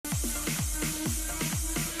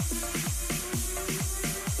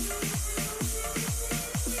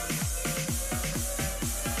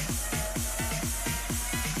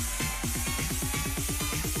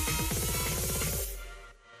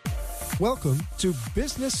Welcome to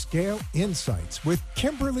Business Scale Insights with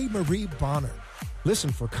Kimberly Marie Bonner.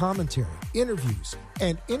 Listen for commentary, interviews,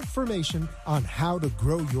 and information on how to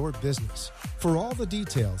grow your business. For all the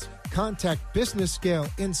details, contact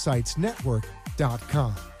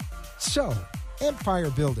businessscaleinsightsnetwork.com. So,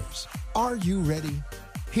 Empire Builders, are you ready?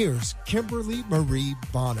 Here's Kimberly Marie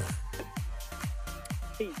Bonner.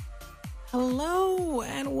 Hello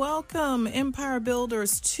and welcome, Empire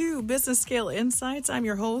Builders, to Business Scale Insights. I'm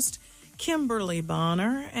your host, Kimberly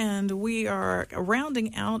Bonner, and we are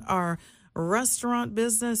rounding out our restaurant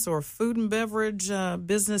business or food and beverage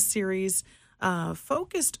business series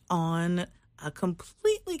focused on a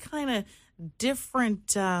completely kind of different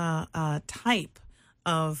type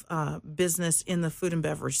of business in the food and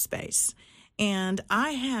beverage space. And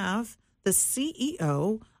I have the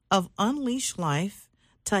CEO of Unleash Life,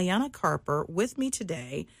 Tayana Carper, with me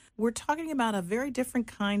today. We're talking about a very different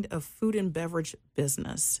kind of food and beverage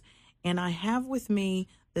business. And I have with me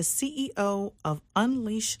the CEO of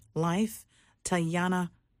Unleash Life, Tayana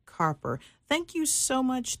Carper. Thank you so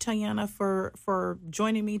much, Tayana, for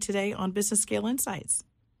joining me today on Business Scale Insights.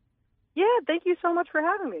 Yeah, thank you so much for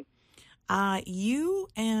having me. You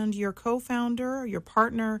and your co-founder, your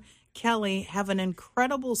partner, Kelly, have an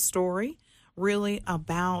incredible story really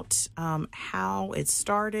about how it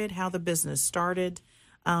started, how the business started.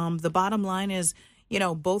 The bottom line is,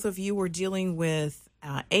 both of you were dealing with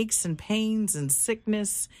aches and pains and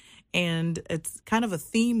sickness, and it's kind of a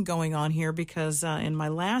theme going on here because in my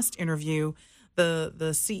last interview, the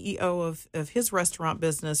CEO of his restaurant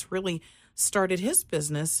business really started his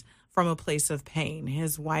business from a place of pain.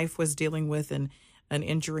 His wife was dealing with an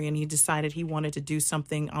injury, and he decided he wanted to do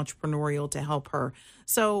something entrepreneurial to help her.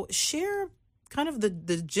 So share kind of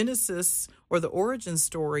the genesis or the origin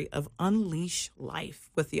story of Unleash Life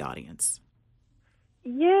with the audience.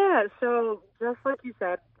 Yeah, so just like you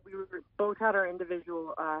said, we both had our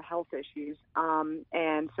individual health issues.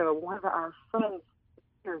 And so one of our friends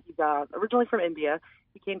here, he's originally from India.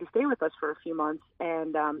 He came to stay with us for a few months,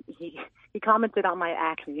 and he commented on my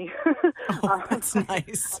acne. Oh, that's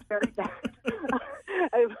nice. Very bad.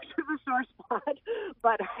 It was a sore spot,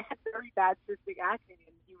 but I had very bad cystic acne,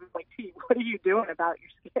 and he was like, "Hey, what are you doing about your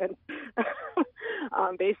skin?"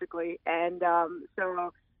 Basically, and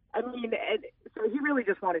so he really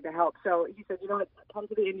just wanted to help. So he said, "You know what? Come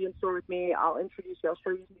to the Indian store with me. I'll introduce you. I'll show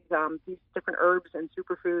you these different herbs and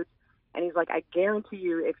superfoods." And he's like, "I guarantee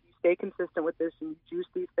you, if you stay consistent with this and you juice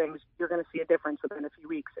these things, you're going to see a difference within a few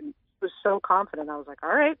weeks." And he was so confident. I was like, "All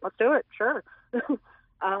right, let's do it. Sure."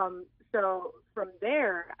 So from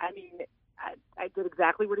there, I did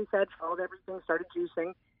exactly what he said, followed everything, started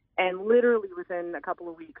juicing. And literally within a couple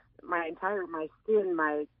of weeks, my skin,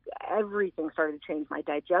 everything started to change, my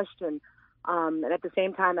digestion. And at the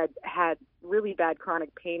same time, I'd had really bad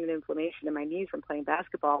chronic pain and inflammation in my knees from playing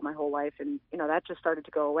basketball my whole life. And, that just started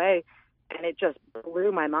to go away. And it just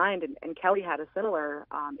blew my mind. And Kelly had a similar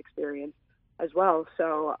experience as well.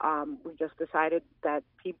 So we just decided that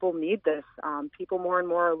people need this. People more and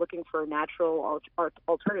more are looking for natural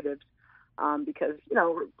alternatives because,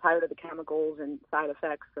 we're tired of the chemicals and side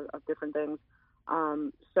effects of different things.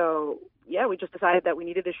 We just decided that we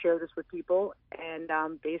needed to share this with people. And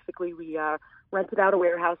basically we rented out a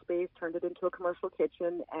warehouse space, turned it into a commercial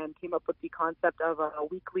kitchen, and came up with the concept of a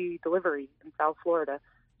weekly delivery in South Florida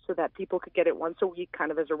so that people could get it once a week,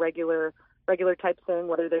 kind of as a regular type thing,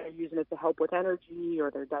 whether they're using it to help with energy or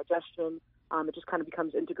their digestion. It just kind of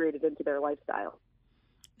becomes integrated into their lifestyle.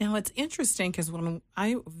 Now, it's interesting because when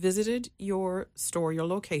I visited your store, your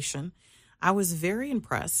location, I was very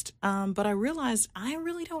impressed, but I realized I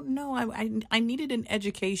really don't know. I needed an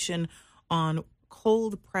education on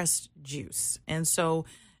cold-pressed juice. And so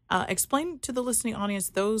explain to the listening audience,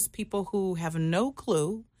 those people who have no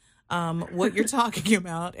clue what you're talking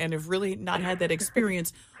about and have really not had that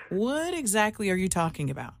experience, what exactly are you talking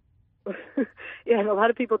about? Yeah, and a lot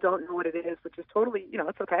of people don't know what it is, which is totally,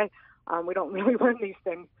 it's okay. We don't really learn these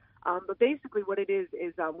things. But basically what it is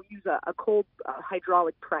we use a cold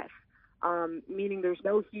hydraulic press, meaning there's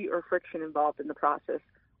no heat or friction involved in the process.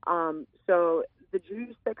 So the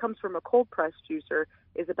juice that comes from a cold press juicer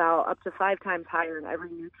is about up to 5 times higher in every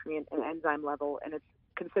nutrient and enzyme level, and it's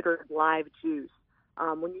considered live juice.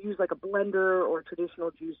 When you use like a blender or a traditional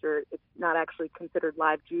juicer, it's not actually considered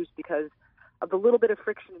live juice because of the little bit of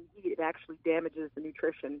friction and heat. It actually damages the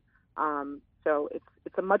nutrition. So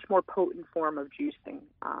it's a much more potent form of juicing,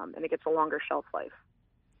 and it gets a longer shelf life.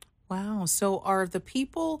 Wow. So are the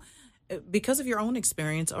people, because of your own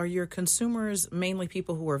experience, are your consumers mainly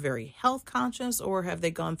people who are very health conscious, or have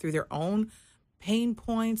they gone through their own pain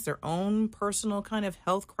points, their own personal kind of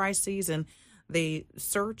health crises, and they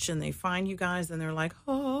search and they find you guys and they're like,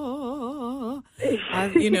 oh,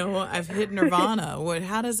 I've hit Nirvana.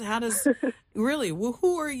 How does really,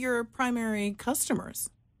 who are your primary customers?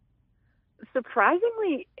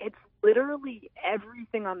 Surprisingly, it's literally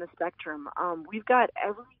everything on the spectrum. We've got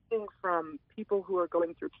everything from people who are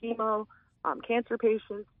going through chemo, cancer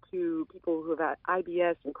patients, to people who have had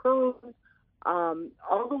IBS and Crohn's,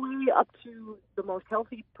 all the way up to the most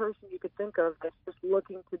healthy person you could think of that's just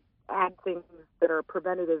looking to add things that are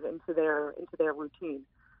preventative into their routine,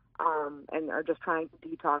 and are just trying to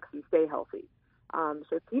detox and stay healthy.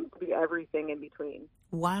 So it seems to be everything in between.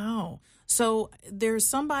 Wow. So there's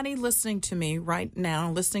somebody listening to me right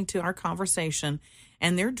now, listening to our conversation,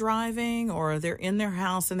 and they're driving or they're in their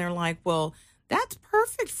house and they're like, well, that's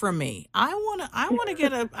perfect for me. I want to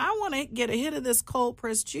get a hit of this cold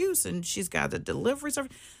pressed juice, and she's got the delivery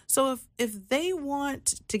service. So if they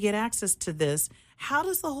want to get access to this, how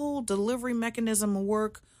does the whole delivery mechanism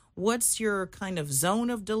work? What's your kind of zone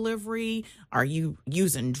of delivery? Are you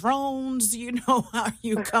using drones? Are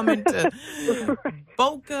you coming to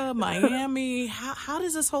Boca, Miami? How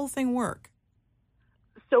does this whole thing work?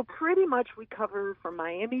 So pretty much we cover from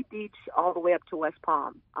Miami Beach all the way up to West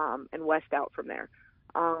Palm, and west out from there.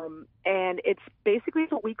 And it's basically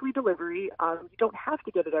a weekly delivery. You don't have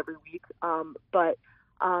to get it every week, but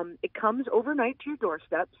it comes overnight to your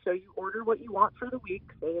doorstep. So you order what you want for the week.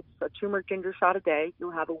 Say it's a turmeric ginger shot a day.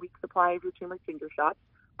 You'll have a week's supply of your turmeric ginger shots.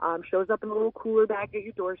 Shows up in a little cooler bag at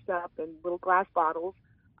your doorstep in little glass bottles.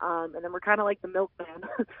 And then we're kind of like the milkman,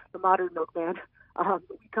 the modern milkman.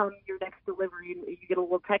 We come your next delivery and you get a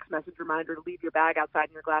little text message reminder to leave your bag outside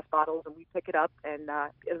in your glass bottles, and we pick it up and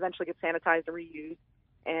it eventually gets sanitized and reused,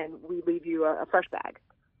 and we leave you a fresh bag.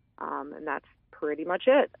 And that's pretty much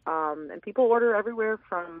it. And people order everywhere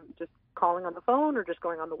from just calling on the phone or just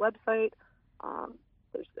going on the website.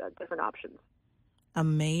 There's different options.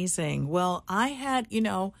 Amazing. Well, I had,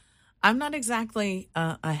 I'm not exactly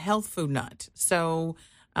a health food nut. So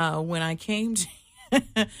when I came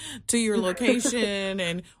to your location,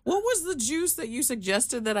 and what was the juice that you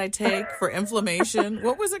suggested that I take for inflammation?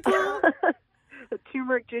 What was it called?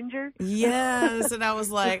 Turmeric ginger. Yes. And I was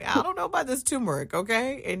like, I don't know about this turmeric,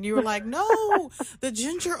 okay? And you were like, no, the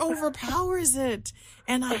ginger overpowers it.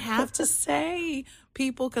 And I have to say,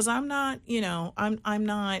 people, because I'm not, I'm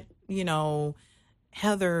not,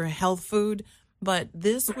 Heather health food, but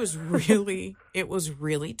this was really, it was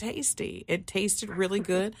really tasty. It tasted really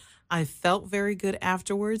good. I felt very good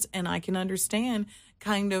afterwards, and I can understand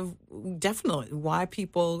kind of definitely why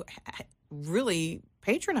people really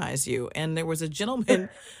patronize you. And there was a gentleman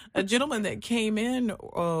that came in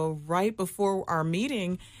right before our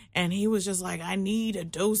meeting, and he was just like, I need a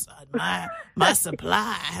dose of my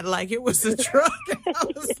supply. Like it was a truck. And I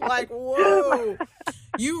was like, whoa,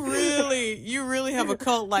 you really have a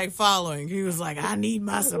cult-like following. He was like, I need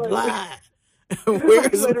my supply.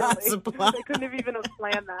 Where's my supply? They couldn't have even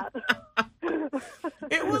planned that.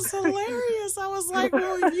 It was hilarious. I was like,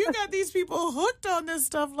 well, if you got these people hooked on this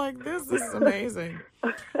stuff like this is amazing.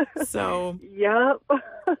 So, yep.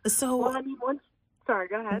 So, well, I mean, sorry,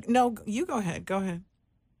 go ahead. No, you go ahead. Go ahead.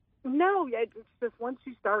 No, it's just once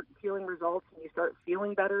you start feeling results and you start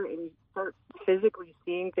feeling better and you start physically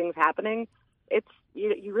seeing things happening,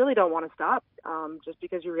 you really don't want to stop, just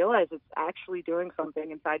because you realize it's actually doing something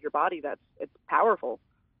inside your body it's powerful.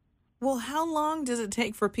 Well, how long does it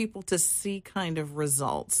take for people to see kind of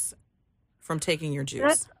results from taking your juice?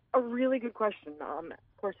 That's a really good question. Of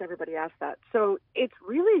course, everybody asks that. So it's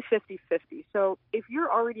really 50-50. So if you're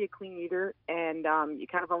already a clean eater and you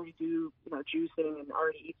kind of already do juicing and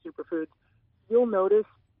already eat superfoods, you'll notice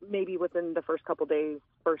maybe within the first couple days,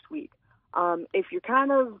 first week. If you're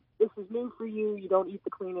this is new for you, you don't eat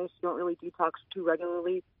the cleanest, you don't really detox too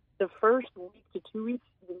regularly, the first week to 2 weeks,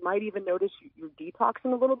 you might even notice you're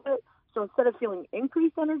detoxing a little bit. So instead of feeling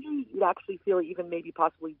increased energy, you'd actually feel even maybe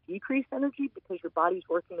possibly decreased energy because your body's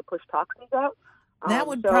working to push toxins out. That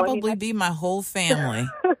would probably be my whole family.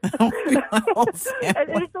 And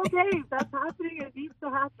it's okay. If that's happening, it needs to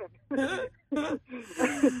happen.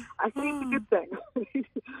 I think it's a good thing.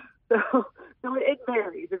 So it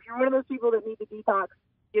varies. If you're one of those people that need to detox,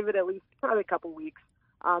 give it at least probably a couple weeks.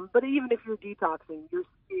 But even if you're detoxing, you're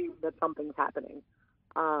seeing that something's happening.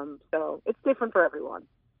 So it's different for everyone.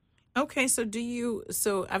 Okay, so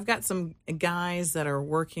I've got some guys that are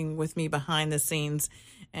working with me behind the scenes,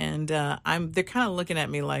 and they're kind of looking at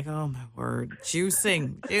me like, oh my word, juice.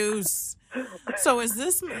 So is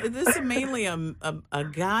this mainly a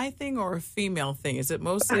guy thing or a female thing? Is it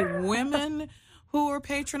mostly women who are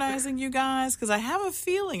patronizing you guys? Because I have a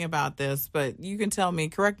feeling about this, but you can tell me,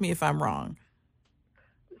 correct me if I'm wrong.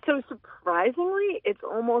 So surprisingly, it's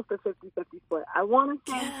almost a 50-50 split. I want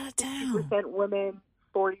to say 50% women,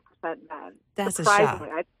 40% men. That's a shock.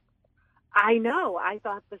 I know. I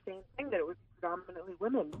thought the same thing, that it was predominantly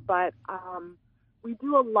women. But we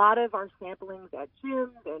do a lot of our samplings at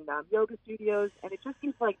gyms and yoga studios, and it just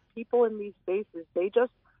seems like people in these spaces,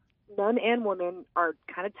 men and women are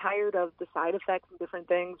kind of tired of the side effects and different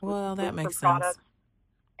things. Well, that makes sense. Products.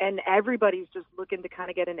 And everybody's just looking to kind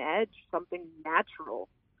of get an edge, something natural.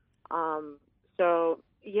 So,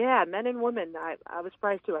 yeah, men and women, I was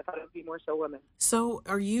surprised too. I thought it would be more so women. So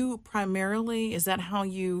are you primarily, is that how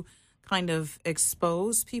you kind of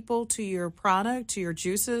expose people to your product, to your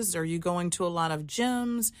juices? Are you going to a lot of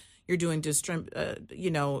gyms? You're doing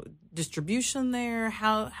distribution there?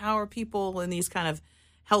 How are people in these kind of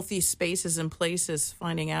healthy spaces and places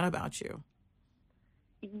finding out about you?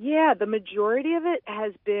 Yeah, the majority of it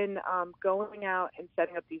has been going out and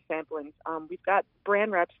setting up these samplings. We've got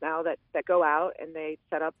brand reps now that go out and they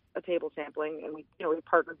set up a table sampling, and we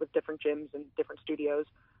partnered with different gyms and different studios,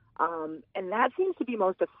 and that seems to be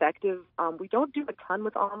most effective. We don't do a ton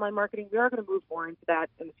with online marketing. We are going to move more into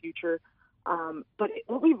that in the future, but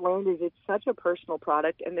what we've learned is it's such a personal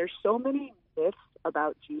product, and there's so many myths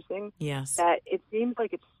about juicing. Yes, that it seems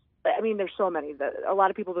like there's so many that a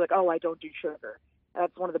lot of people be like, oh, I don't do sugar.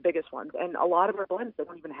 That's one of the biggest ones. And a lot of our blends, they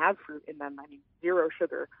don't even have fruit in them. 0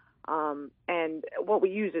 sugar. And what we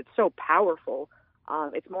use, it's so powerful.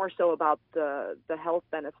 It's more so about the health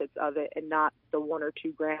benefits of it and not the 1 or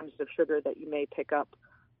 2 grams of sugar that you may pick up.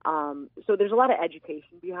 So there's a lot of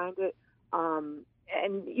education behind it. And,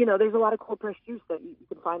 there's a lot of cold pressed juice that you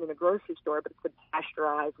can find in a grocery store, but it's been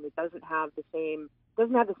pasteurized and it doesn't have the same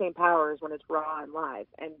power as when it's raw and live.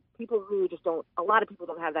 And people really just a lot of people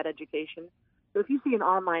don't have that education. So if you see an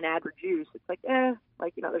online ad for juice, it's like, there's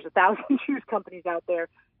 1,000 juice companies out there,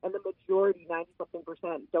 and the majority,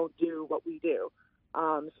 90-something%, don't do what we do.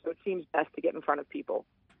 So it seems best to get in front of people.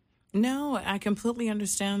 No, I completely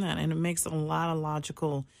understand that, and it makes a lot of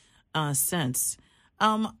logical sense.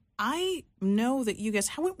 I know that you guys,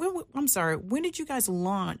 when did you guys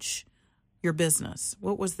launch your business?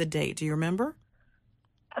 What was the date? Do you remember?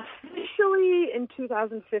 Officially in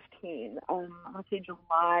 2015. I'll say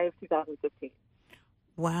July of 2015.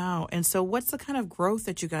 Wow. And so what's the kind of growth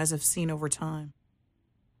that you guys have seen over time?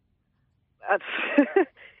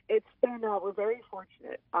 It's been, we're very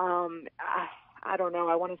fortunate. I don't know.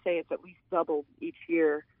 I want to say it's at least doubled each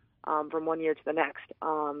year from one year to the next.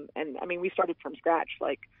 And we started from scratch.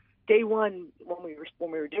 Like day one, when we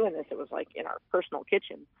were doing this, it was like in our personal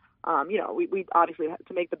kitchen. We obviously had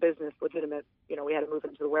to make the business legitimate. We had to move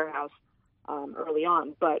into the warehouse early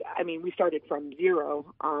on. But, we started from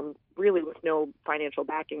zero, really with no financial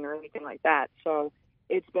backing or anything like that. So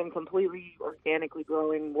it's been completely organically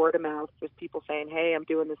growing, word of mouth, just people saying, hey, I'm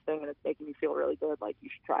doing this thing and it's making me feel really good, like you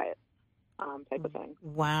should try it, type of thing.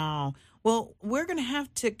 Wow. Well, we're going to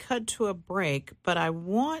have to cut to a break, but I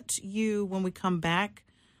want you, when we come back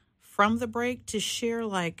from the break, to share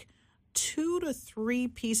like 2 to 3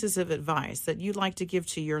 pieces of advice that you'd like to give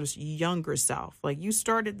to your younger self. Like you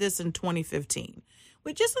started this in 2015,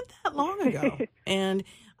 which isn't that long ago. And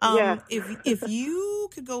if you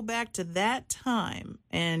could go back to that time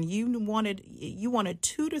and you wanted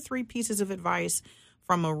 2 to 3 pieces of advice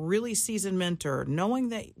from a really seasoned mentor, knowing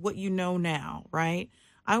that what you know now, right?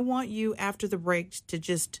 I want you after the break to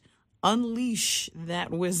just unleash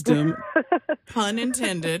that wisdom, pun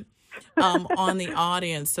intended, on the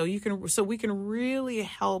audience, so we can really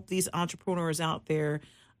help these entrepreneurs out there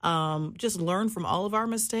just learn from all of our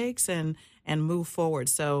mistakes and move forward.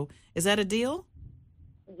 So is that a deal?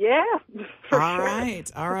 Yeah. All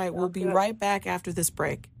right. We'll be right back after this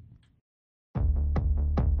break.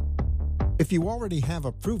 If you already have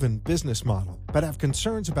a proven business model but have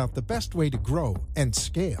concerns about the best way to grow and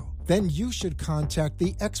scale, then you should contact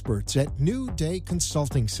the experts at New Day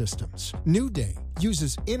Consulting Systems. New Day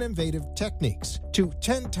uses innovative techniques to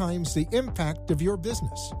 10 times the impact of your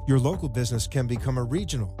business. Your local business can become a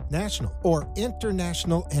regional, national, or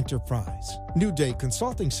international enterprise. New Day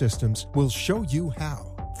Consulting Systems will show you how.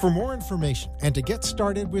 For more information and to get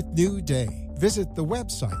started with New Day, visit the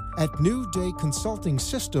website at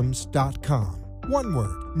newdayconsultingsystems.com. One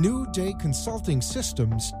word,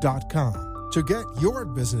 newdayconsultingsystems.com. To get your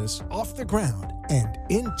business off the ground and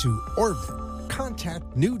into orbit,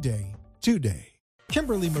 contact New Day today.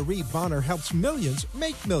 Kimberly Marie Bonner helps millions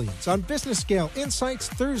make millions on Business Scale Insights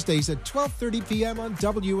Thursdays at 12:30 p.m. on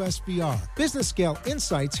WSBR. Business Scale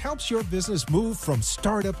Insights helps your business move from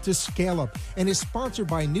startup to scale up and is sponsored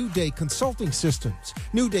by New Day Consulting Systems.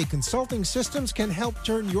 New Day Consulting Systems can help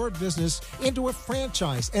turn your business into a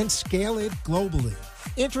franchise and scale it globally.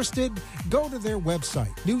 Interested? Go to their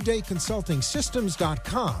website,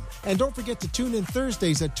 newdayconsultingsystems.com. And don't forget to tune in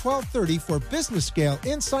Thursdays at 12:30 for Business Scale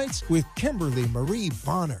Insights with Kimberly Marie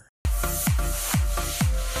Bonner.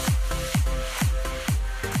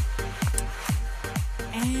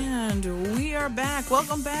 And we are back.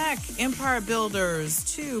 Welcome back, Empire Builders,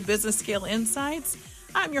 to Business Scale Insights.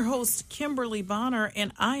 I'm your host, Kimberly Bonner,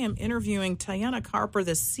 and I am interviewing Tiana Carper,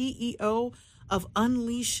 the CEO of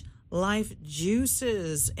Unleash Life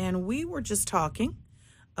Juices. And we were just talking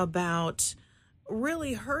about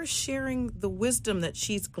really her sharing the wisdom that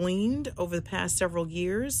she's gleaned over the past several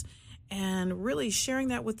years and really sharing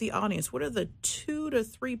that with the audience. What are the 2 to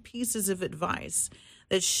 3 pieces of advice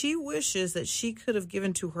that she wishes that she could have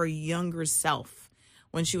given to her younger self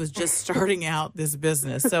when she was just starting out this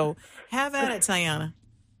business? So have at it, Tiana.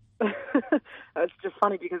 It's just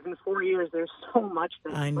funny because in 4 years, there's so much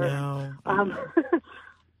that I know.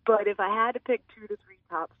 But if I had to pick 2 to 3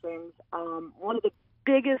 top things, one of the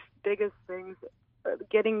biggest things,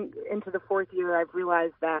 getting into the 4th year, I've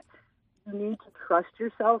realized that you need to trust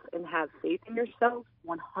yourself and have faith in yourself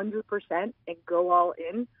 100% and go all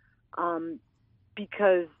in,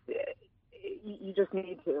 because you just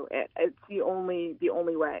need to. It's the only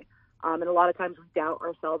way. And a lot of times we doubt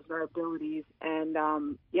ourselves and our abilities. And,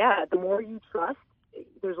 the more you trust,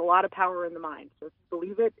 there's a lot of power in the mind. So if you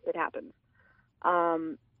believe it, it happens.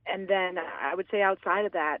 And then I would say outside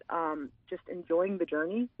of that, just enjoying the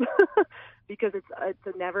journey because it's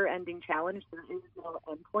a never-ending challenge. There is no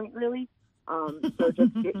end point, really. So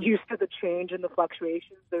just get used to the change and the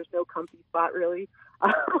fluctuations. There's no comfy spot, really.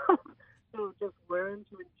 So just learn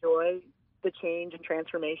to enjoy the change and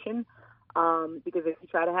transformation. Because if you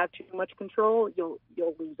try to have too much control, you'll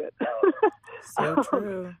lose it. So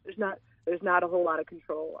true. There's not a whole lot of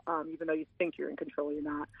control, even though you think you're in control, you're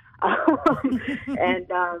not. And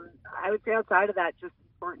I would say outside of that, just the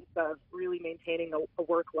importance of really maintaining a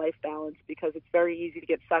work-life balance, because it's very easy to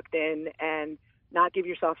get sucked in and not give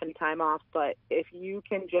yourself any time off. But if you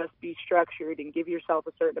can just be structured and give yourself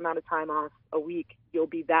a certain amount of time off a week, you'll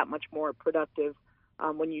be that much more productive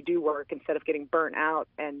when you do work, instead of getting burnt out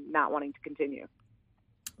and not wanting to continue.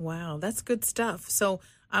 Wow, that's good stuff. So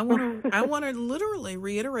I want to literally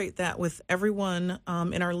reiterate that with everyone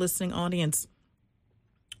in our listening audience.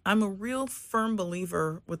 I'm a real firm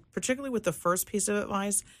believer, particularly with the first piece of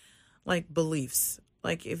advice, like beliefs.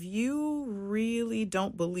 Like if you really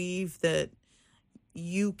don't believe that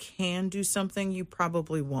you can do something, you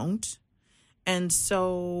probably won't. And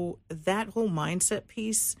so that whole mindset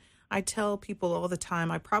piece, I tell people all the time,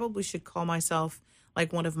 I probably should call myself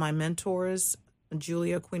like one of my mentors,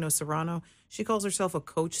 Julia Aquino Serrano. She calls herself a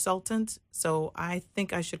coach-sultant. So I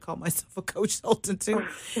think I should call myself a coach-sultant too.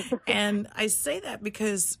 And I say that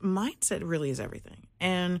because mindset really is everything.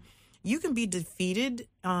 And you can be defeated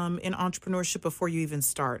in entrepreneurship before you even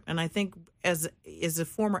start. And I think as a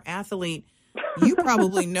former athlete, you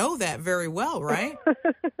probably know that very well, right?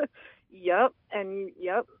 Yep.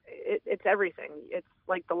 It's everything. It's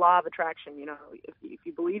like the law of attraction. If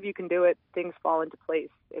you believe you can do it, things fall into place.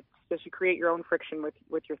 It's just you create your own friction with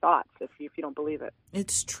your thoughts if you don't believe it.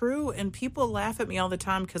 It's true. And people laugh at me all the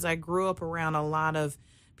time because I grew up around a lot of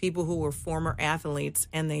people who were former athletes,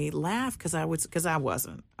 and they laugh because I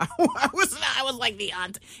wasn't. I was like the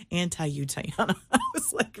anti-you, Tiana. I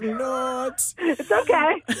was like, not. It's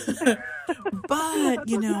okay. But,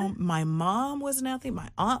 my mom was an athlete. My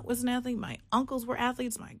aunt was an athlete. My uncles were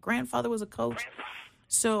athletes. My grandfather was a coach.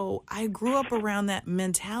 So I grew up around that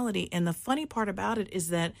mentality. And the funny part about it is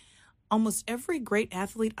that almost every great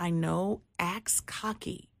athlete I know acts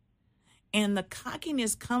cocky. And the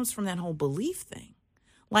cockiness comes from that whole belief thing.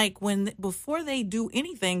 Like before they do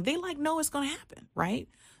anything, they know it's going to happen, right?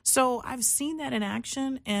 So I've seen that in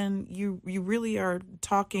action, and you really are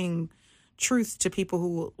talking truth to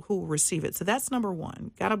people who receive it. So that's number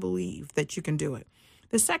one. Got to believe that you can do it.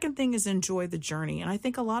 The second thing is enjoy the journey. And I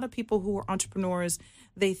think a lot of people who are entrepreneurs,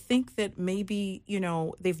 they think that maybe,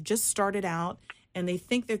 they've just started out and they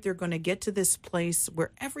think that they're going to get to this place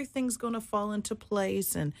where everything's going to fall into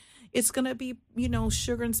place and it's going to be,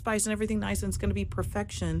 sugar and spice and everything nice, and it's going to be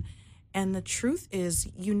perfection. And the truth is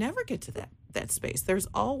you never get to that space. There's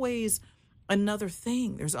always another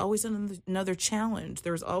thing. There's always another challenge.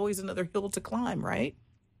 There's always another hill to climb, right?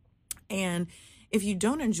 And if you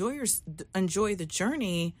don't enjoy the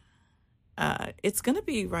journey, it's going to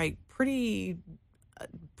be pretty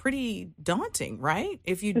daunting, right?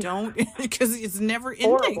 If you don't, because it's never ending.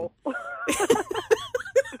 Horrible.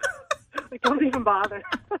 Don't even bother.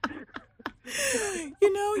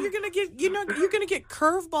 You're gonna get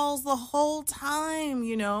curveballs the whole time.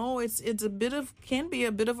 Can be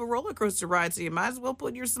a bit of a roller coaster ride. So you might as well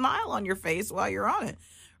put your smile on your face while you're on it,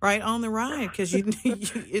 right on the ride, because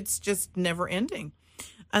it's just never ending.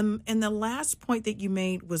 And the last point that you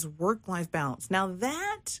made was work-life balance. Now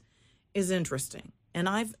that is interesting, and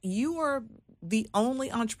you are the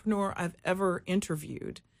only entrepreneur I've ever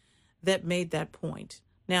interviewed that made that point.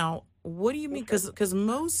 Now, what do you mean? Because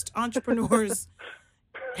most entrepreneurs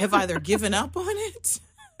have either given up on it,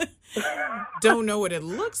 don't know what it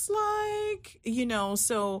looks like,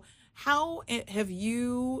 so how have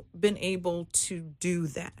you been able to do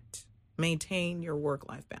that, maintain your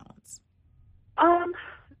work-life balance?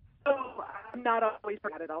 So I'm not always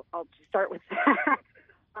at it. I'll just start with that.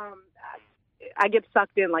 I get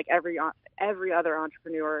sucked in like every other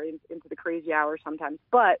entrepreneur into the crazy hours sometimes,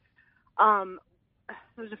 but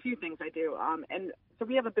there's a few things I do. And so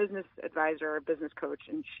we have a business advisor, a business coach,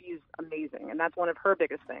 and she's amazing. And that's one of her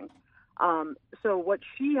biggest things. So what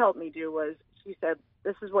she helped me do was she said,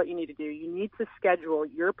 this is what you need to do. You need to schedule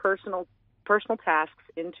your personal tasks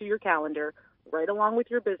into your calendar right along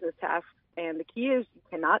with your business tasks. And the key is you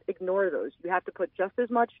cannot ignore those. You have to put just as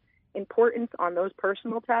much importance on those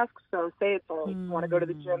personal tasks. So say it's you want to go to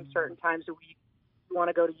the gym certain times a week, you want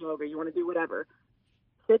to go to yoga, you want to do whatever.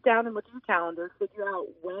 Sit down and look at your calendar, figure out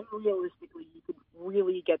when realistically you could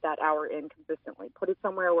really get that hour in consistently. Put it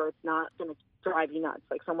somewhere where it's not going to drive you nuts,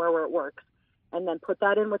 like somewhere where it works. And then put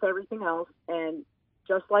that in with everything else. And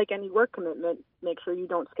just like any work commitment, make sure you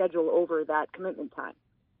don't schedule over that commitment time.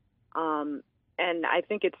 And I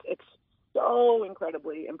think it's so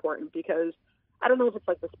incredibly important because I don't know if it's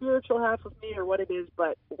like the spiritual half of me or what it is,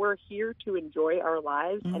 but we're here to enjoy our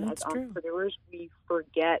lives. And as entrepreneurs, we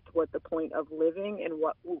forget what the point of living and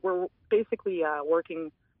what we're basically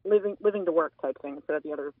living to work type thing instead of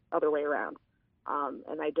the other way around.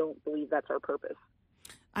 And I don't believe that's our purpose.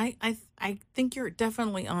 I think you're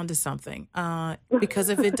definitely onto something. Because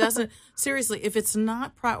if it doesn't, seriously, if it's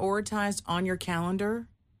not prioritized on your calendar,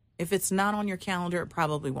 if it's not on your calendar, it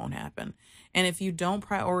probably won't happen. And if you don't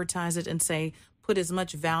prioritize it and say, put as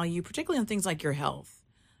much value, particularly on things like your health,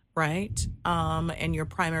 right? And your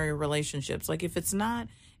primary relationships. Like if that's not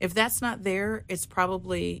there, it's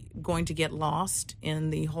probably going to get lost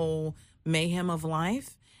in the whole mayhem of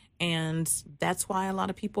life. And that's why a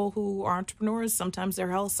lot of people who are entrepreneurs, sometimes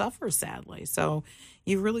their health suffers, sadly. So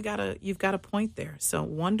you've got a point there. So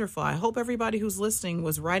wonderful. I hope everybody who's listening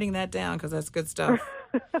was writing that down because that's good stuff.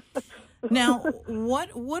 Now,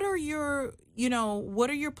 what are your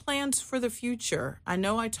plans for the future? I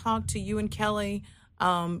know I talked to you and Kelly.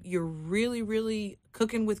 You're really, really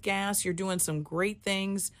cooking with gas. You're doing some great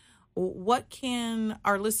things. What can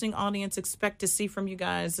our listening audience expect to see from you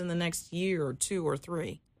guys in the next year or 2 or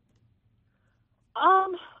 3?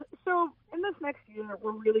 So in this next year,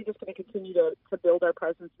 we're really just going to continue to build our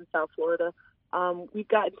presence in South Florida. We've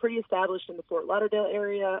gotten pretty established in the Fort Lauderdale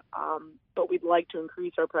area, but we'd like to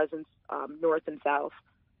increase our presence north and south.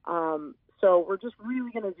 So we're just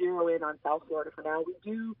really going to zero in on South Florida for now. We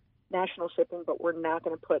do national shipping, but we're not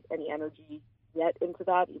going to put any energy yet into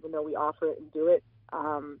that, even though we offer it and do it.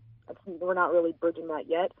 We're not really bridging that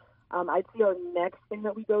yet. I'd say our next thing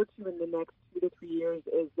that we go to in the next 2 to 3 years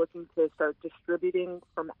is looking to start distributing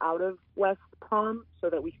from out of West Palm so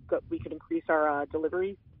that we could increase our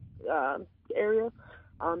delivery area.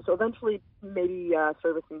 So eventually maybe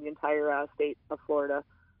servicing the entire state of Florida,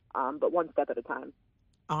 but one step at a time.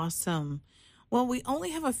 Awesome. Well, we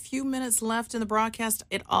only have a few minutes left in the broadcast.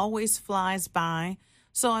 It always flies by.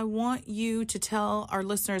 So I want you to tell our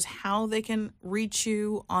listeners how they can reach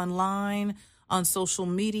you online, on social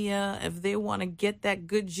media. If they want to get that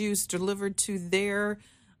good juice delivered to their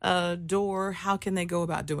door, how can they go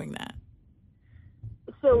about doing that?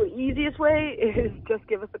 So easiest way is just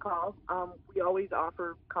give us a call. We always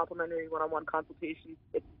offer complimentary one-on-one consultations.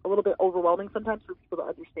 It's a little bit overwhelming sometimes for people to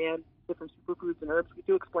understand different superfoods and herbs. We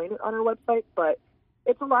do explain it on our website, but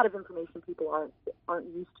it's a lot of information people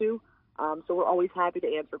aren't used to. So we're always happy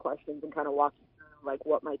to answer questions and kind of walk you through like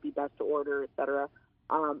what might be best to order, et cetera.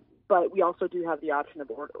 But we also do have the option of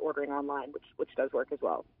ordering online, which does work as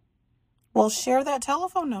well. Well, share that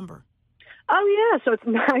telephone number. Oh, yeah. So it's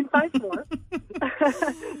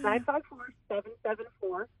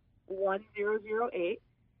 954-774-1008.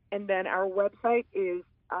 And then our website is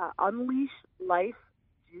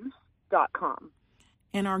unleashlifejuice.com.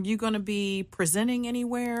 And are you going to be presenting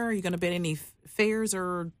anywhere? Are you going to be at any fairs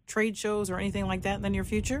or trade shows or anything like that in the near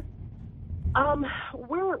future?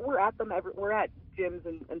 We're at them. We're at gyms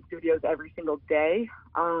and studios every single day.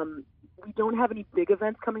 We don't have any big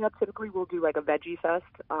events coming up. Typically, we'll do like a Veggie Fest,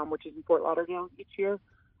 which is in Fort Lauderdale each year.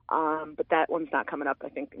 But that one's not coming up, I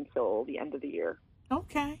think, until the end of the year.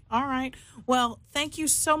 Okay. All right. Well, thank you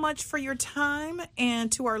so much for your time. And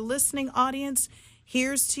to our listening audience,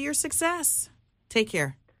 here's to your success. Take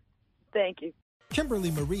care. Thank you.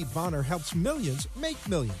 Kimberly Marie Bonner helps millions make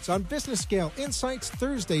millions on Business Scale Insights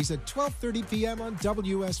Thursdays at 12:30 p.m. on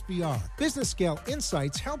WSBR. Business Scale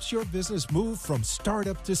Insights helps your business move from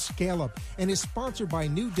startup to scale up and is sponsored by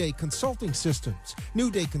New Day Consulting Systems.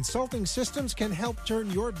 New Day Consulting Systems can help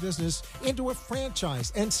turn your business into a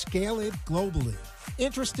franchise and scale it globally.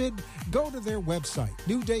 Interested? Go to their website,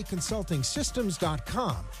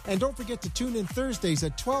 newdayconsultingsystems.com. And don't forget to tune in Thursdays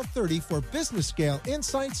at 12:30 for Business Scale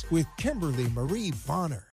Insights with Kimberly Marie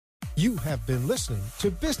Bonner. You have been listening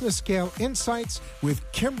to Business Scale Insights with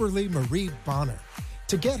Kimberly Marie Bonner.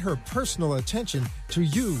 To get her personal attention to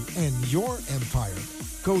you and your empire,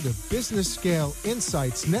 go to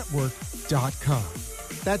businessscaleinsightsnetwork.com.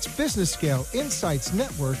 That's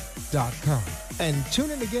businessscaleinsightsnetwork.com. And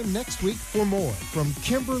tune in again next week for more from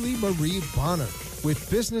Kimberly Marie Bonner with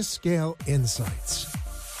Business Scale Insights.